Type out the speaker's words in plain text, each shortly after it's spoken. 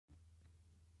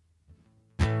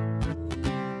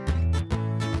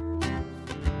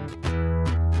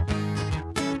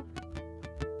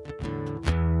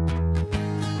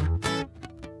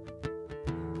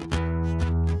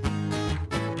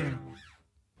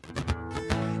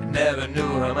Never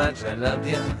knew how much I loved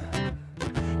you,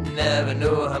 never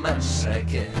knew how much I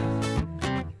cared.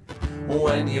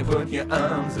 When you put your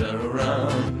arms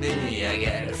around me, I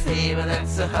get a fever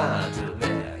that's so hard to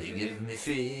bear. You give me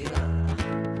fever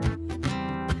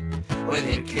with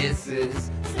your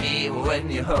kisses, fever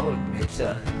when you hold me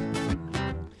tight.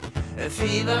 A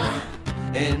fever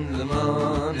in the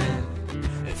morning,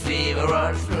 a fever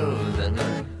all through the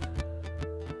night.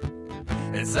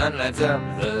 The sun lights up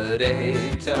the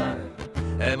daytime,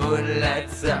 the moon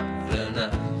lights up the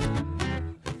night.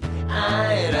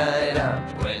 I light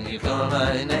up when you call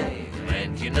my name,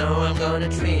 and you know I'm gonna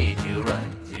treat you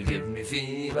right. You give me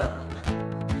fever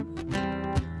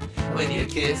with your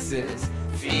kisses,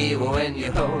 fever when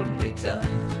you hold me tight.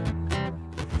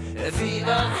 A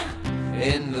fever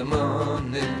in the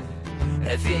morning,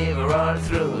 a fever all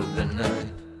through the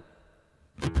night.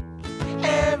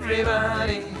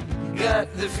 Everybody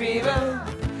got the fever,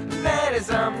 that is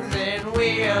something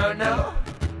we all know.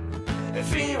 A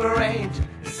fever ain't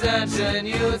such a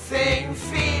new thing,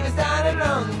 fever started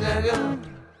long ago.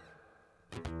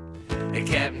 The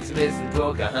Captain Smith and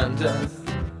Pocahontas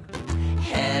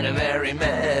had a very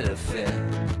mad affair.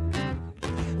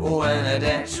 When her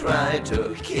dad tried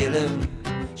to kill him,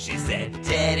 she said,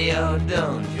 "Daddy, oh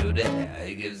don't you dare."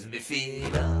 He gives me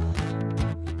fever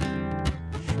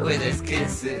with his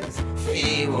kisses,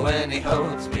 fever when he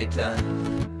holds me tight.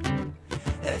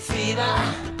 A fever,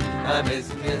 I miss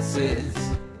Mrs.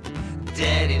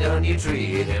 Daddy, don't you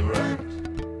treat him right.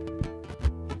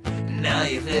 Now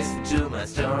you've listened to my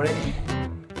story,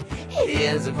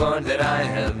 here's the point that I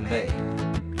have made.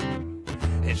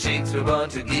 The chicks were born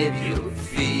to give you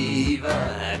fever,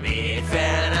 I mean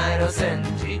Fahrenheit or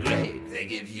centigrade, they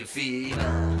give you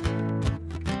fever.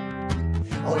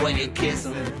 When you kiss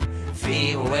them,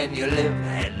 fever when you live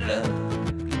and love.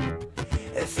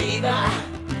 A fever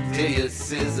till you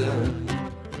sizzle,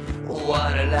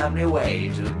 what a lovely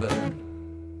way to burn.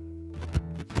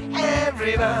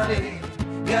 Everybody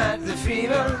got the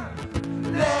fever,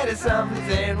 that is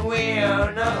something we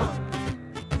all know.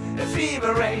 A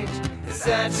fever ain't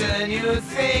such a new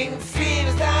thing,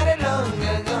 fever started long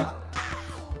ago.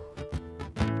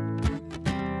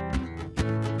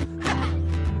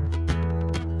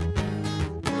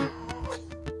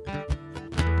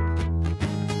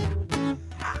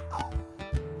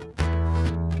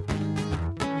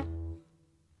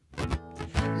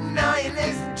 Now you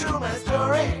listen to my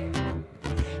story,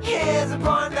 here's the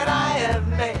point that I have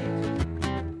made.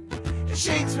 The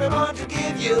chicks were born to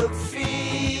give you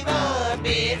fever,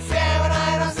 be it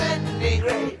Fahrenheit or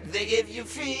centigrade, they give you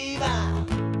fever.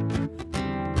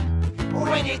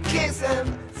 When you kiss them,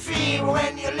 fever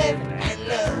when you live and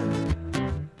love.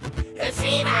 A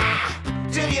fever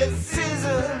till you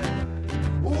sizzle,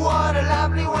 what a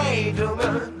lovely way to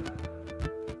burn.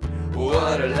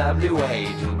 What a lovely way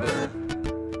to burn.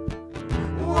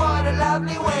 What a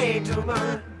lovely way to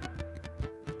burn.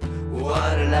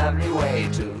 What a lovely way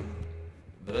to